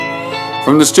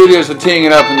From the studios of Teeing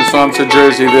It Up in the Swamps of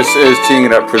Jersey, this is Teeing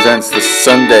It Up presents the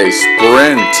Sunday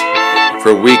Sprint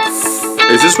for week.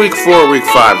 Is this week 4 or week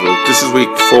 5, Luke? This is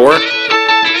week 4?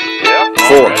 Yeah.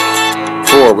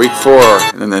 4. Week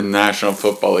 4 in the National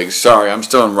Football League. Sorry, I'm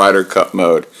still in Ryder Cup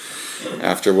mode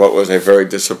after what was a very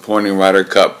disappointing Ryder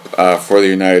Cup for the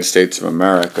United States of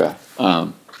America.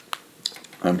 I'm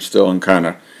still in kind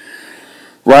of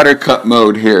Ryder Cup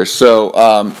mode here.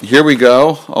 So here we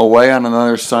go, away on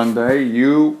another Sunday.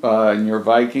 You and your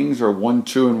Vikings are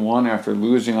 1-2-1 after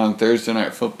losing on Thursday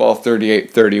Night Football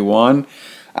 38-31.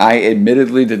 I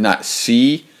admittedly did not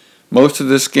see most of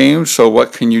this game, so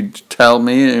what can you tell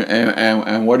me,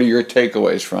 and what are your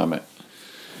takeaways from it?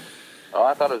 Well,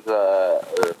 I thought it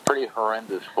was a pretty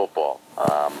horrendous football.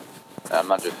 I'm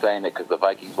not just saying it because the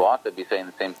Vikings lost. I'd be saying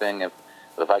the same thing if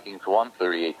the Vikings won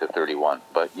 38-31.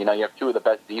 But, you have two of the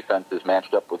best defenses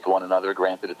matched up with one another.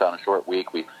 Granted, it's on a short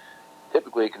week. We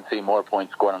typically can see more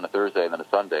points scored on a Thursday than a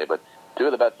Sunday. But two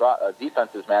of the best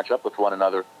defenses match up with one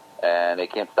another, and they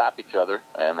can't stop each other.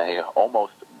 And they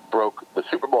almost broke the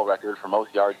Super Bowl record for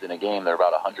most yards in a game. They're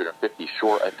about 150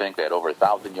 short, I think. They had over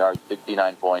 1,000 yards,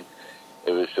 69 points.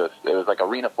 It was like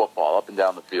arena football up and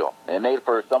down the field. And it made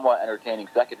for a somewhat entertaining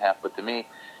second half, but to me,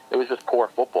 it was just poor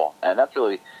football. And that's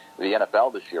really the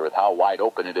NFL this year with how wide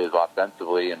open it is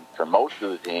offensively, and for most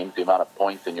of the teams, the amount of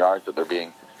points and yards that are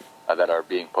being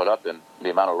put up, and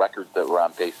the amount of records that we're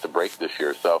on pace to break this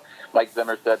year. So, Mike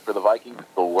Zimmer said for the Vikings,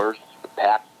 the worst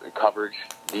pass coverage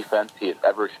defense he has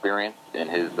ever experienced in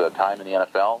his time in the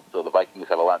NFL. So the Vikings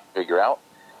have a lot to figure out,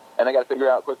 and they got to figure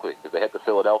it out quickly. If they head to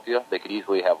Philadelphia, they could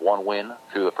easily have one win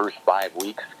through the first 5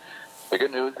 weeks. The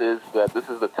good news is that this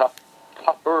is the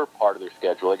tougher part of their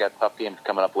schedule. They got tough games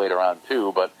coming up later on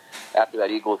too, but after that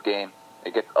Eagles game,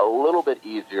 it gets a little bit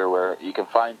easier where you can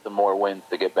find some more wins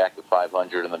to get back to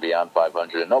 500 and then beyond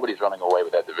 500. And nobody's running away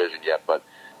with that division yet. But,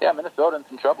 yeah, Minnesota in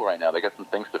some trouble right now. They got some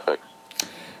things to fix.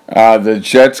 The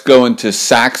Jets go into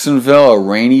Saxonville, a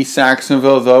rainy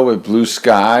Saxonville, though, with blue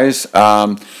skies.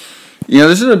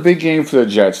 This is a big game for the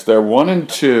Jets. They're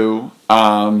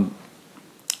 1-2.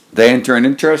 They enter an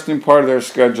interesting part of their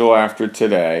schedule after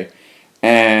today.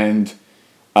 And,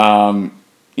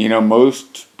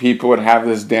 most people would have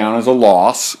this down as a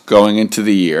loss going into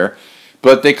the year.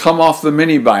 But they come off the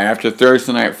mini-bye after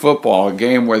Thursday Night Football, a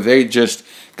game where they just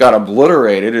got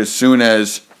obliterated as soon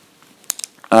as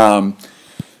Baker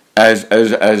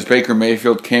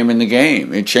Mayfield came in the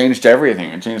game. It changed everything.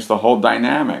 It changed the whole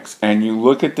dynamics. And you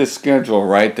look at this schedule,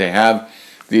 right? They have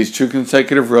these 2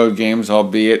 consecutive road games,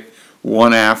 albeit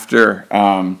one after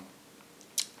a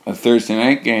Thursday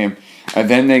night game. And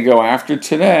then they go after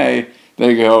today,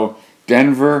 they go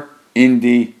Denver,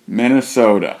 Indy,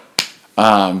 Minnesota.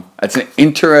 It's an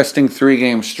interesting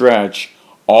 3-game stretch,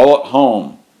 all at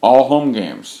home, all home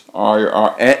games.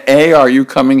 Are you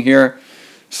coming here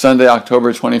Sunday,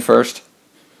 October 21st?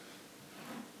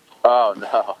 Oh,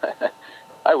 no.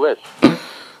 I wish.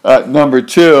 Number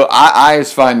 2, I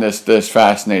just find this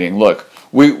fascinating. Look,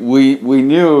 we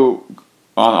knew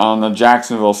on the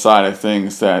Jacksonville side of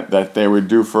things that they were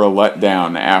due for a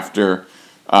letdown after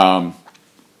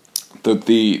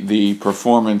the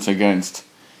performance against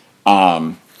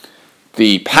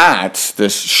the Pats,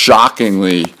 this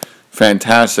shockingly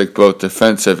fantastic both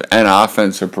defensive and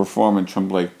offensive performance from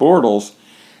Blake Bortles,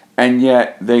 and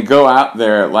yet they go out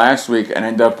there last week and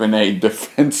end up in a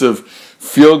defensive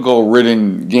field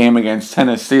goal-ridden game against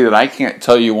Tennessee that I can't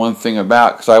tell you one thing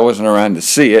about because I wasn't around to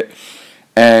see it,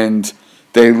 and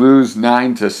they lose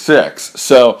 9-6.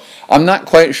 So I'm not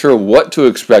quite sure what to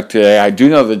expect today. I do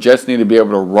know the Jets need to be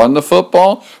able to run the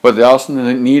football, but they also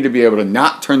need to be able to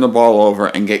not turn the ball over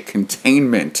and get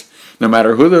containment. No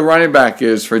matter who the running back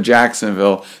is for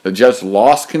Jacksonville, the Jets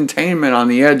lost containment on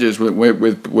the edges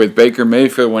with Baker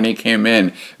Mayfield when he came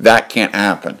in. That can't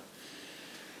happen.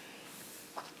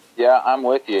 Yeah, I'm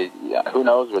with you. Yeah, who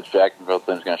knows which Jacksonville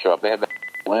team's going to show up. They had that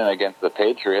win against the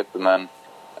Patriots, and then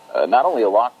not only a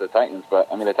loss to the Titans, but,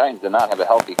 the Titans did not have a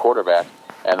healthy quarterback,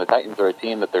 and the Titans are a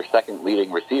team that their second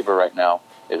leading receiver right now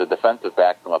is a defensive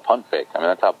back from a punt fake.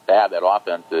 That's how bad that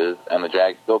offense is, and the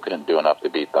Jags still couldn't do enough to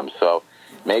beat them. So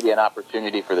maybe an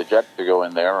opportunity for the Jets to go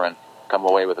in there and come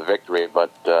away with a victory,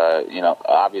 but,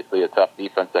 obviously a tough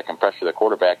defense that can pressure the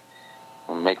quarterback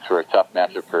makes for a tough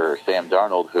matchup for Sam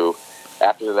Darnold, who,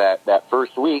 after that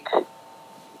first week,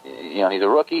 he's a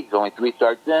rookie, he's only 3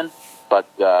 starts in, but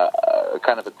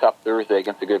kind of a tough Thursday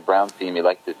against a good Browns team. You'd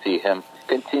like to see him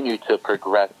continue to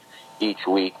progress each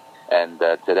week, and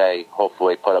today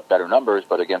hopefully put up better numbers,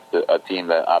 but against a team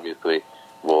that obviously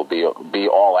will be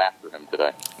all after him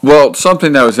today. Well,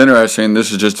 something that was interesting,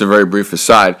 this is just a very brief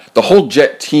aside, the whole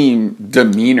Jet team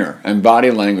demeanor and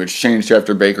body language changed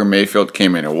after Baker Mayfield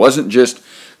came in. It wasn't just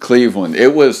Cleveland.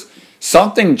 It was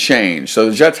something changed. So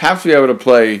the Jets have to be able to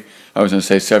play, I was going to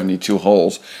say 72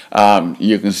 holes.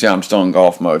 You can see I'm still in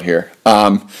golf mode here.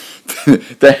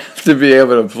 They have to be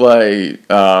able to play,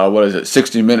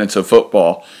 60 minutes of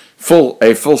football,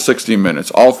 a full 60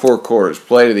 minutes, all 4 quarters,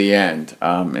 play to the end,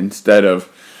 instead of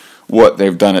what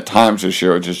they've done at times this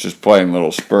year, which is just playing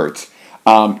little spurts.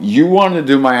 You wanted to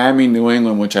do Miami, New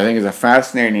England, which I think is a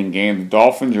fascinating game. The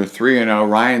Dolphins are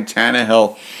 3-0. Ryan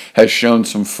Tannehill has shown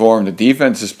some form. The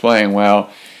defense is playing well.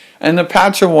 And the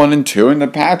Pats are 1-2, and the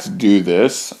Pats do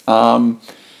this. I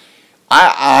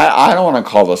don't want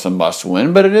to call this a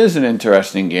must-win, but it is an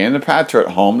interesting game. The Pats are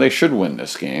at home. They should win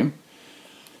this game.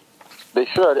 They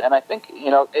should, and I think,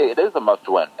 it is a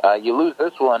must-win. You lose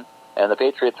this one, and the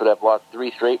Patriots would have lost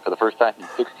 3 straight for the first time in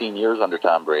 16 years under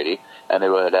Tom Brady, and they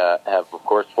would have, of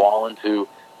course, fallen to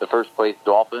the first-place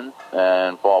Dolphins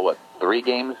and fall, 3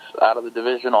 games out of the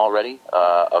division already,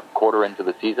 a quarter into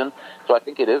the season. So I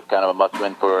think it is kind of a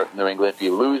must-win for New England. If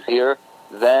you lose here,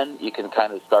 then you can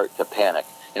kind of start to panic.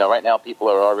 Right now people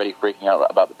are already freaking out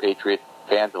about the Patriots.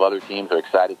 Fans of other teams are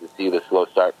excited to see the slow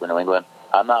start for New England.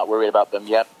 I'm not worried about them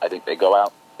yet. I think they go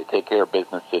out, they take care of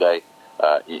business today.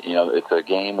 It's a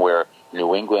game where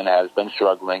New England has been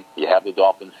struggling. You have the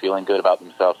Dolphins feeling good about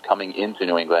themselves coming into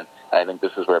New England. And I think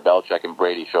this is where Belichick and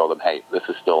Brady show them, hey, this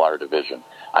is still our division.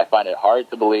 I find it hard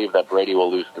to believe that Brady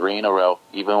will lose 3 in a row,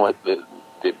 even with the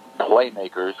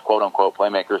playmakers, quote-unquote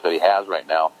playmakers that he has right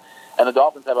now. And the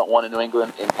Dolphins haven't won in New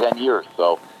England in 10 years.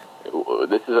 So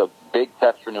this is a big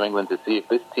test for New England to see if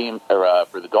this team, or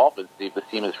for the Dolphins, to see if this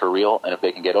team is for real and if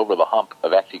they can get over the hump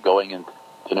of actually going into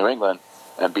New England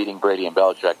and beating Brady and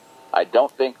Belichick. I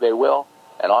don't think they will.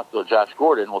 And also Josh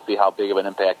Gordon, we'll see how big of an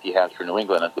impact he has for New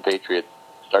England as the Patriots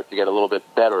start to get a little bit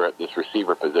better at this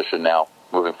receiver position now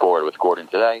moving forward with Gordon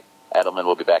today. Edelman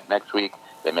will be back next week.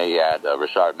 They may add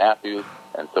Rashard Matthews.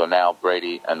 And so now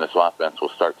Brady and this offense will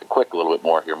start to click a little bit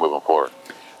more here moving forward.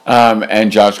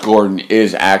 And Josh Gordon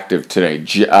is active today.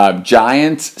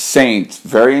 Giants, Saints,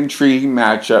 very intriguing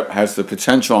matchup. Has the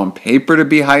potential on paper to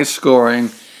be high scoring.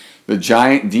 The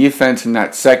Giant defense in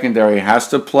that secondary has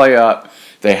to play up.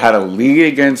 They had a lead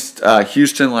against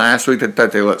Houston last week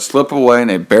that they let slip away, and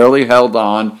they barely held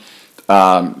on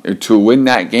to win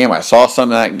that game. I saw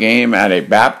some of that game at a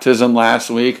baptism last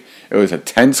week. It was a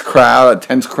tense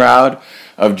crowd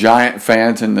of Giant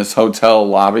fans in this hotel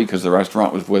lobby because the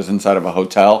restaurant was inside of a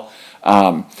hotel.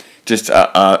 Just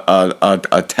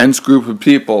a tense group of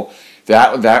people.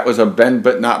 That was a bend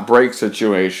but not break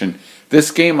situation. This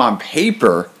game on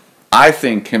paper, I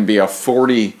think, can be a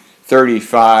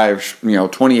 40-35,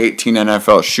 2018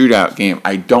 NFL shootout game.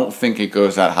 I don't think it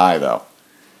goes that high, though.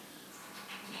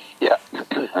 Yeah,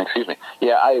 excuse me.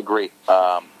 Yeah, I agree.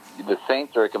 The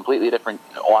Saints are a completely different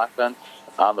offense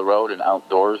on the road and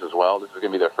outdoors as well. This is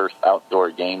going to be their first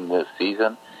outdoor game this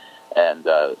season, and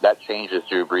that changes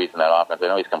Drew Brees in that offense. I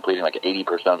know he's completing like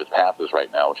 80% of his passes right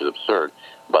now, which is absurd,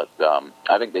 but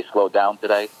I think they slowed down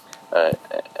today.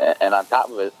 And on top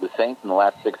of it, the Saints in the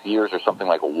last 6 years are something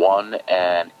like 1-8,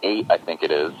 I think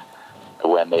it is,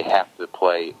 when they have to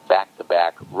play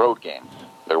back-to-back road games.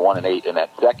 They're 1-8 in that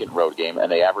second road game, and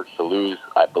they average to lose,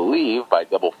 I believe, by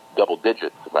double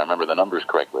digits, if I remember the numbers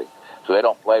correctly. So they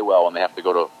don't play well when they have to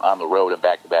go on the road in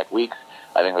back-to-back weeks.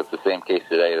 I think that's the same case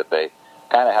today, that they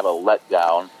kind of have a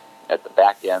letdown at the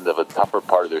back end of a tougher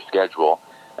part of their schedule,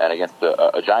 and against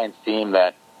a Giants team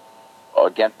that,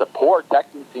 against the poor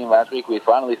Texans team last week, we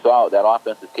finally saw that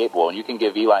offense is capable, and you can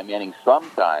give Eli Manning some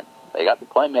time. They got the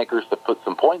playmakers to put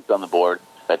some points on the board.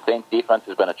 That Saints defense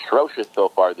has been atrocious so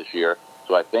far this year.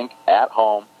 So I think at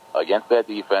home, against that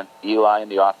defense, Eli and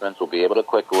the offense will be able to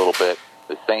click a little bit.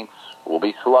 The Saints will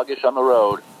be sluggish on the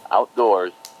road,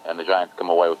 outdoors, and the Giants come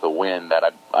away with a win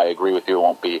that I agree with you, it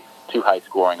won't be too high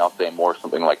scoring. I'll say more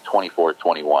something like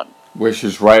 24-21. Which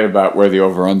is right about where the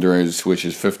over-under is, which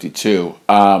is 52.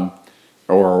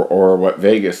 Or what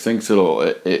Vegas thinks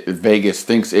Vegas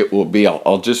thinks it will be.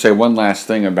 I'll just say one last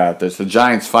thing about this. The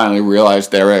Giants finally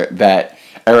realized that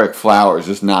Eric Flowers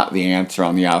is not the answer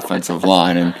on the offensive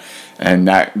line, and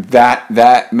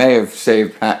that may have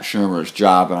saved Pat Shurmur's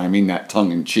job, and I mean that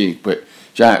tongue in cheek. But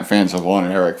Giant fans have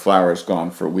wanted Eric Flowers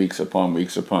gone for weeks upon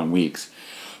weeks upon weeks.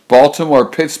 Baltimore,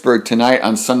 Pittsburgh tonight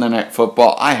on Sunday Night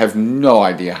Football. I have no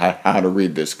idea how to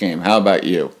read this game. How about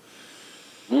you?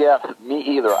 Yeah, me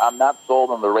either. I'm not sold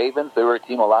on the Ravens. They were a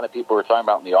team a lot of people were talking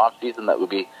about in the offseason that would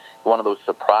be one of those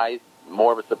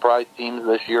more of a surprise teams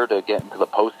this year to get into the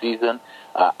postseason.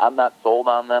 I'm not sold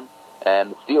on them.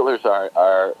 And the Steelers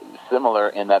are similar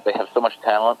in that they have so much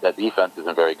talent. That defense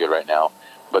isn't very good right now,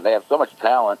 but they have so much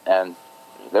talent, and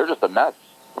they're just a mess,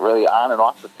 really, on and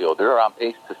off the field. They're on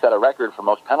pace to set a record for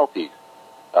most penalties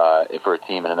for a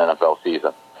team in an NFL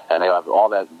season. And they have all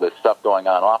the stuff going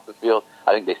on off the field.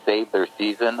 I think they saved their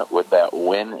season with that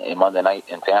win in Monday night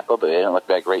in Tampa, but they didn't look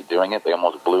that great doing it. They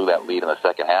almost blew that lead in the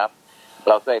second half.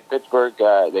 But I'll say Pittsburgh,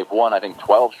 they've won, I think,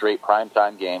 12 straight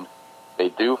primetime games. They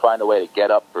do find a way to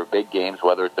get up for big games,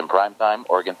 whether it's in primetime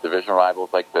or against division rivals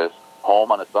like this.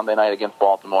 Home on a Sunday night against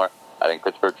Baltimore. I think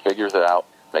Pittsburgh figures it out.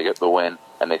 They get the win,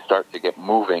 and they start to get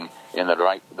moving in the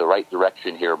right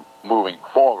direction here, moving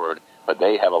forward. But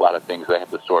they have a lot of things they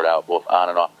have to sort out, both on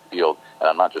and off the field. And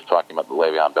I'm not just talking about the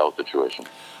Le'Veon Bell situation.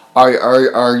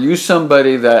 Are you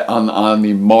somebody that on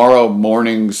the Morrow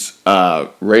Mornings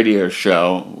radio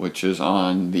show, which is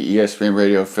on the ESPN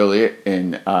radio affiliate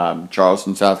in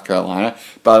Charleston, South Carolina?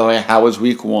 By the way, how was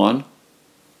week 1?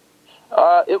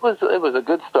 It was a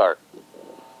good start.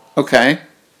 Okay,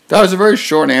 that was a very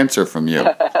short answer from you.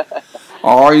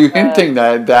 Are you hinting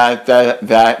that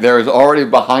there is already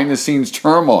behind the scenes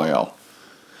turmoil?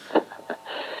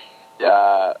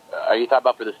 Are you talking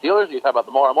about for the Steelers, or are you talking about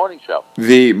the Morrow Morning show?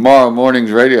 The Morrow Mornings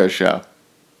radio show.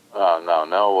 Oh,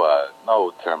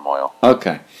 no turmoil.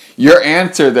 Okay. Your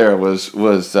answer there was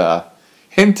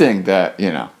hinting that,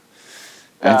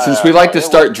 And since we like to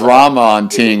start drama on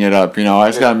teeing it up, I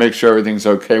just got to make sure everything's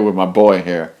okay with my boy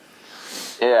here.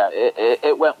 Yeah,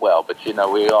 it went well, but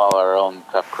we all are our own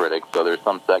tough critics. So there's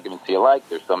some segments you like,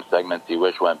 there's some segments you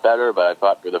wish went better. But I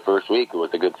thought for the first week it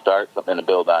was a good start, something to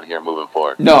build on here moving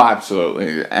forward. No,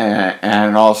 absolutely, and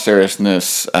in all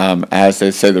seriousness, as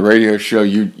they say, the radio show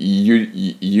you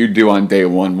do on day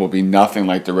 1 will be nothing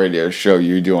like the radio show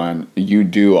you do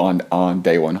on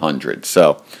day 100.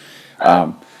 So,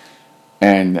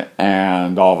 and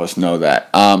all of us know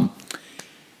that.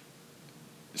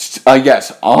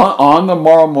 Yes, on the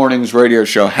Morrow Mornings radio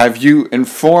show, have you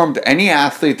informed any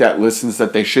athlete that listens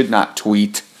that they should not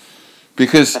tweet?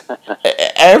 Because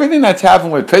everything that's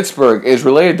happened with Pittsburgh is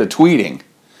related to tweeting.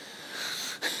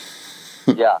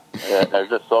 Yeah, there's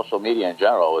just social media in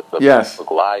general with the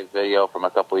Facebook Live video from a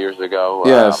couple years ago.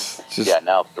 Yes.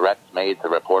 Now threats made to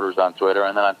reporters on Twitter.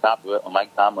 And then on top of it, when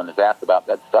Mike Tomlin is asked about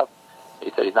that stuff,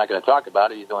 he said he's not going to talk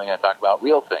about it. He's only going to talk about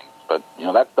real things. But,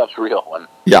 that stuff's real. When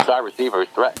star receivers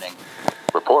threatening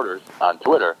reporters on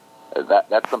Twitter,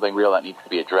 that's something real that needs to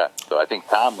be addressed. So I think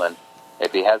Tomlin,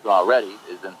 if he hasn't already,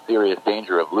 is in serious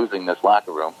danger of losing this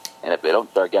locker room. And if they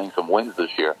don't start getting some wins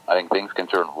this year, I think things can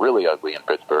turn really ugly in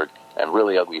Pittsburgh and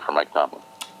really ugly for Mike Tomlin.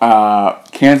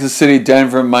 Kansas City,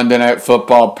 Denver, Monday Night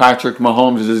Football. Patrick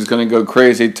Mahomes is going to go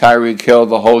crazy. Tyreek Hill,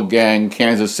 the whole gang.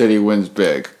 Kansas City wins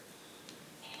big.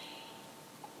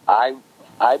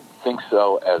 I think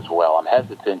so as well. I'm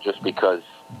hesitant just because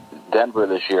Denver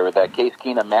this year, with that Case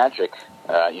Keenum magic,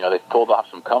 they've pulled off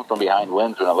some come-from-behind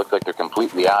wins when it looks like they're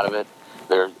completely out of it.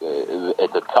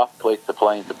 It's a tough place to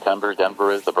play in September.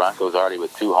 Denver is. The Broncos already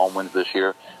with 2 home wins this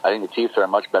year. I think the Chiefs are a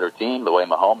much better team. The way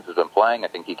Mahomes has been playing, I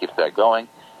think he keeps that going.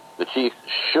 The Chiefs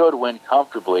should win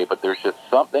comfortably, but there's just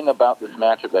something about this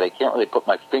matchup that I can't really put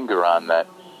my finger on that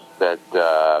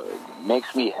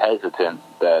makes me hesitant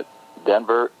that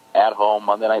Denver at home,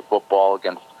 Monday Night Football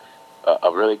against a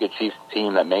really good Chiefs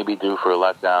team that may be due for a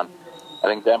letdown. I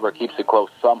think Denver keeps it close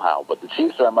somehow, but the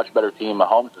Chiefs are a much better team.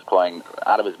 Mahomes is playing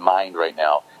out of his mind right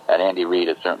now, and Andy Reid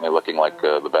is certainly looking like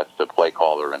the best play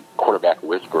caller and quarterback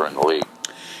whisperer in the league.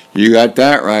 You got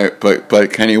that right,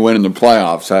 but can he win in the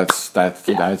playoffs?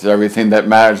 That's everything that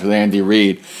matters with Andy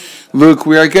Reid. Luke,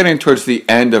 we are getting towards the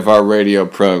end of our radio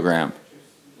program.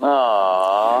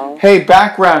 Aww. Hey,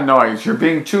 background noise. You're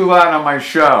being too loud on my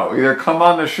show. Either come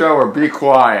on the show or be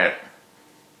quiet.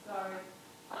 Sorry.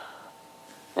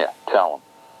 Yeah, tell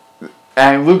him.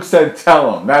 And Luke said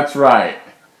tell him. That's right.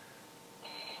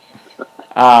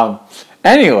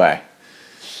 Anyway,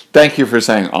 thank you for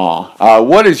saying aw.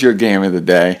 What is your game of the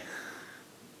day?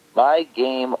 My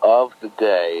game of the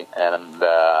day, and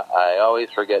I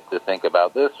always forget to think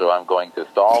about this, so I'm going to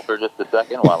stall for just a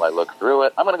second while I look through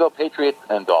it. I'm going to go Patriots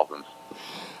and Dolphins.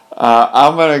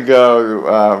 I'm going to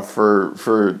go,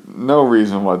 for no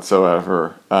reason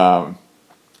whatsoever,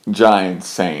 Giants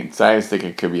Saints. I just think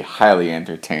it could be highly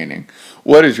entertaining.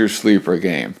 What is your sleeper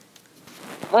game?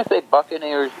 I'm going to say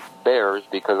Buccaneers Bears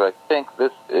because I think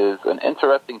this is an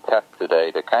interesting test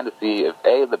today to kind of see if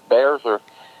A, the Bears are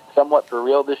somewhat for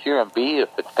real this year, and B, if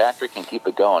Fitzpatrick can keep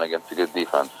it going against a good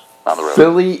defense on the road.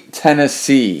 Philly,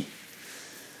 Tennessee.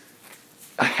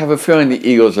 I have a feeling the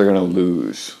Eagles are going to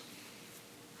lose.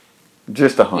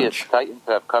 Just a hunch. The Titans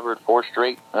have covered 4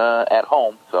 straight at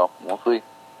home, so we'll see.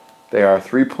 They are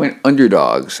 3-point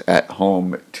underdogs at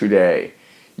home today.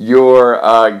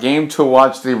 Your game to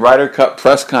watch the Ryder Cup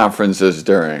press conferences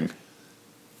during.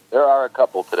 There are a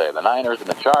couple today. The Niners and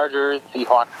the Chargers,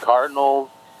 Seahawks, Cardinals.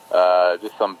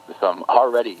 Just some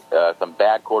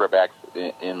bad quarterbacks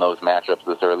in those matchups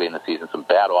this early in the season. Some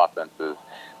bad offenses.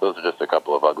 Those are just a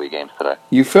couple of ugly games today.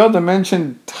 You failed to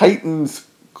mention Texans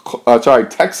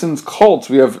Colts.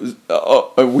 We have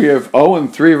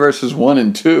 0-3 versus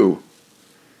 1-2.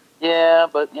 Yeah,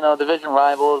 but division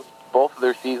rivals. Both of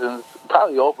their seasons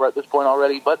probably over at this point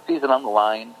already, but season on the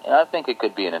line. And I think it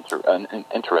could be an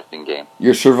interesting game.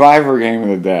 Your survivor game of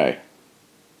the day.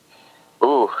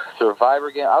 Ooh,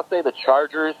 survivor game. I'll say the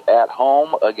Chargers at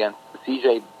home against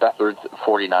C.J. Beathard's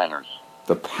 49ers.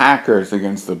 The Packers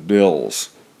against the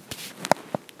Bills.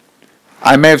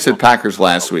 I may have said Packers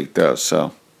last week, though,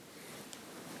 so.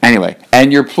 Anyway,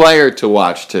 and your player to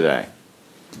watch today?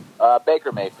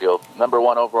 Baker Mayfield, number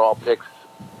 1 overall picks,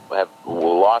 have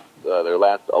lost their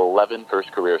last 11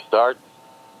 first career starts.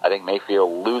 I think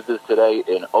Mayfield loses today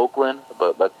in Oakland,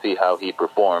 but let's see how he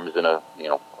performs in a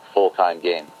full-time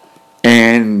game.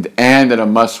 And in a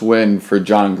must-win for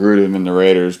John Gruden and the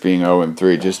Raiders being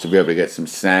 0-3, just to be able to get some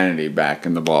sanity back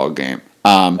in the ball game.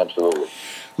 Absolutely.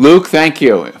 Luke, thank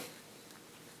you.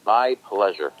 My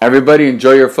pleasure. Everybody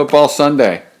enjoy your football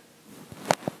Sunday.